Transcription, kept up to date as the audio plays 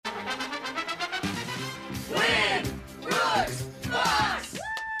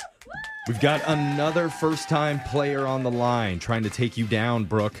We've got another first-time player on the line trying to take you down,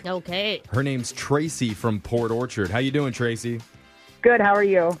 Brooke. Okay. Her name's Tracy from Port Orchard. How you doing, Tracy? Good, how are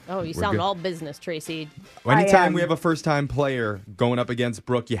you? Oh, you We're sound good. all business, Tracy. Anytime we have a first-time player going up against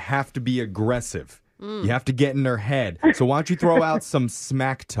Brooke, you have to be aggressive. You have to get in her head. So why don't you throw out some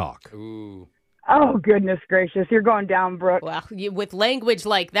smack talk? Ooh. Oh, goodness gracious. You're going down, Brooke. Well, with language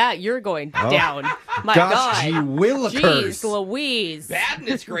like that, you're going down. My Gosh, God. gee willikers. Jeez Louise.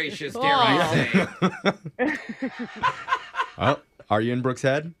 Badness gracious, dare I say. Oh, are you in Brooke's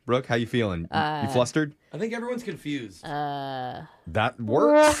head? Brooke, how you feeling? You flustered? I think everyone's confused. That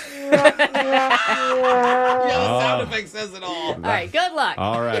works. Yeah, the sound effect says it all. All right, good luck.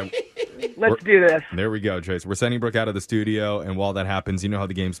 All right. Let's do this. There we go, Trace. We're sending Brooke out of the studio, and while that happens, you know how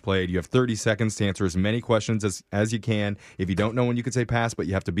the game's played. You have 30 seconds to answer as many questions as you can. If you don't know when, you can say pass, but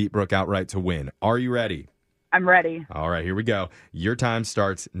you have to beat Brooke outright to win. Are you ready? I'm ready. All right, here we go. Your time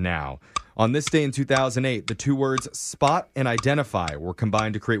starts now. On this day in 2008, the two words spot and identify were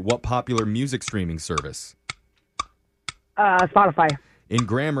combined to create what popular music streaming service? Spotify. In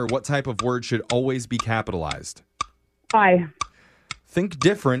grammar, what type of word should always be capitalized? Hi. Think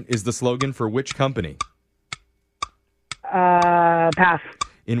different is the slogan for which company? Pass.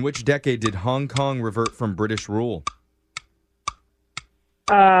 In which decade did Hong Kong revert from British rule?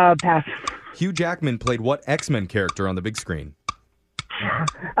 Pass. Hugh Jackman played what X-Men character on the big screen?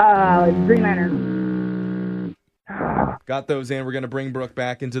 Green Lantern. Got those in. We're going to bring Brooke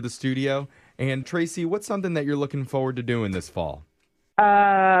back into the studio. And Tracy, what's something that you're looking forward to doing this fall?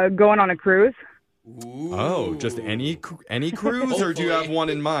 Going on a cruise. Ooh. Oh, just any cruise, or do you have one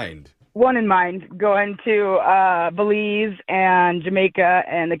in mind? One in mind. Going to Belize and Jamaica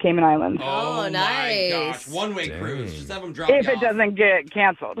and the Cayman Islands. Oh, nice. my gosh. One-way Dang. cruise. Just have them drop If you it off. doesn't get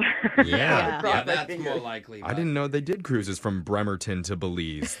canceled. Yeah. Yeah, that's more likely. I but- didn't know they did cruises from Bremerton to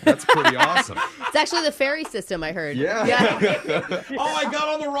Belize. That's pretty awesome. It's actually the ferry system, I heard. Yeah. Oh, I got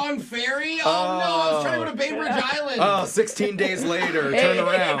on the wrong ferry? Oh, no. I was trying to go to Bainbridge Island. Oh, 16 days later, turn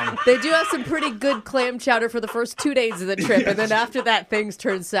around. They do have some pretty good clam chowder for the first 2 days of the trip, and then after that, things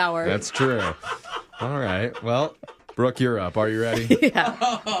turn sour. That's true. All right. Well, Brooke, you're up. Are you ready? Yeah.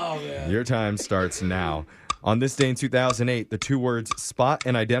 Oh, man. Your time starts now. On this day in 2008, the two words spot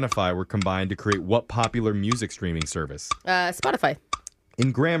and identify were combined to create what popular music streaming service? Spotify.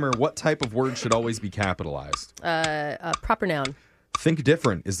 In grammar, what type of word should always be capitalized? Proper noun. Think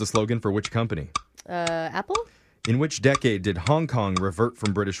different is the slogan for which company? Apple? In which decade did Hong Kong revert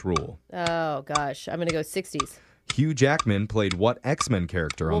from British rule? Oh, gosh. I'm going to go 60s. Hugh Jackman played what X-Men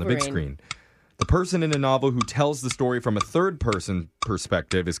character on the big Wolverine. screen? The person in a novel who tells the story from a third-person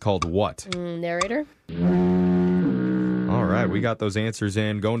perspective is called what? Narrator? All right, we got those answers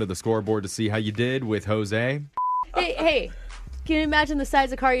in. Going to the scoreboard to see how you did with Jose. Hey, can you imagine the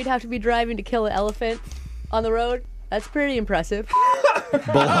size of car you'd have to be driving to kill an elephant on the road? That's pretty impressive.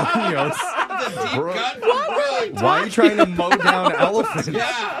 Bolaños. Deep Brooke. cut from Brooke. Why are you trying to mow down elephants?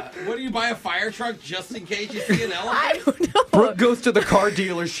 Yeah. What do you buy a fire truck just in case you see an I elephant? don't know. Brooke goes to the car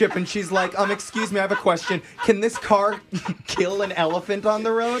dealership and she's like, excuse me, I have a question. Can this car kill an elephant on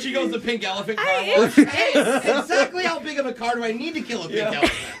the road? She goes to Pink Elephant Car Wash. Hey, exactly how big of a car do I need to kill a pink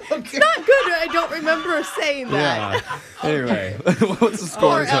elephant? It's not good. I don't remember saying that. Yeah. Anyway, what's the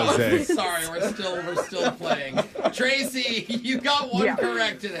score, Jose? Sorry, we're still playing. Tracy, you got one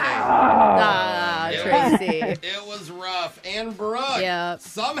correct today. Tracy. It was rough. And Brooke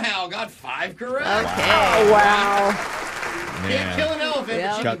somehow got 5 correct. Okay. Wow. Can't kill an elephant,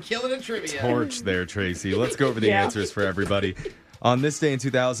 Yeah. but you Got can kill it at trivia. Torch there, Tracy. Let's go over the Yeah. answers for everybody. On this day in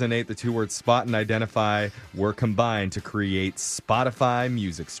 2008, the two words spot and identify were combined to create Spotify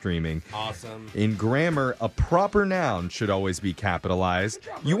music streaming. Awesome. In grammar, a proper noun should always be capitalized.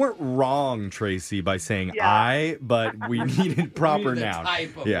 You weren't wrong, Tracy, by saying I, but we needed proper We need the noun.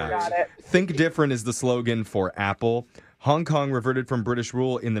 type of Yeah. word. Got it. Think different is the slogan for Apple. Hong Kong reverted from British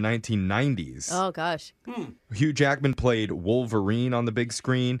rule in the 1990s. Oh, gosh. Hugh Jackman played Wolverine on the big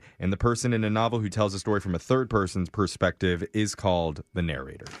screen, and the person in a novel who tells a story from a third person's perspective is called the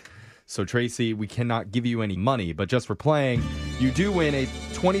narrator. So, Tracy, we cannot give you any money, but just for playing, you do win a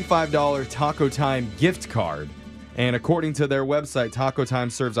 $25 Taco Time gift card. And according to their website, Taco Time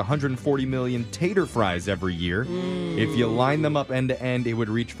serves 140 million tater fries every year. If you line them up end to end, it would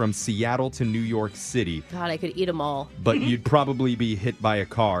reach from Seattle to New York City. God, I could eat them all. But you'd probably be hit by a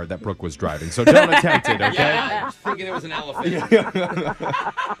car that Brooke was driving. So don't attempt it, okay? Yeah, thinking it was an elephant.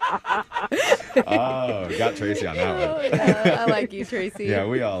 Oh, got Tracy on that one. Oh, yeah. I like you, Tracy. Yeah,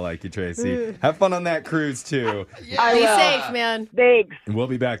 we all like you, Tracy. Have fun on that cruise, too. Be safe, man. Thanks. And we'll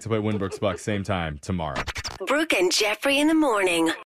be back to play Winbrook's Bucks same time tomorrow. Brooke and Jeffrey in the morning.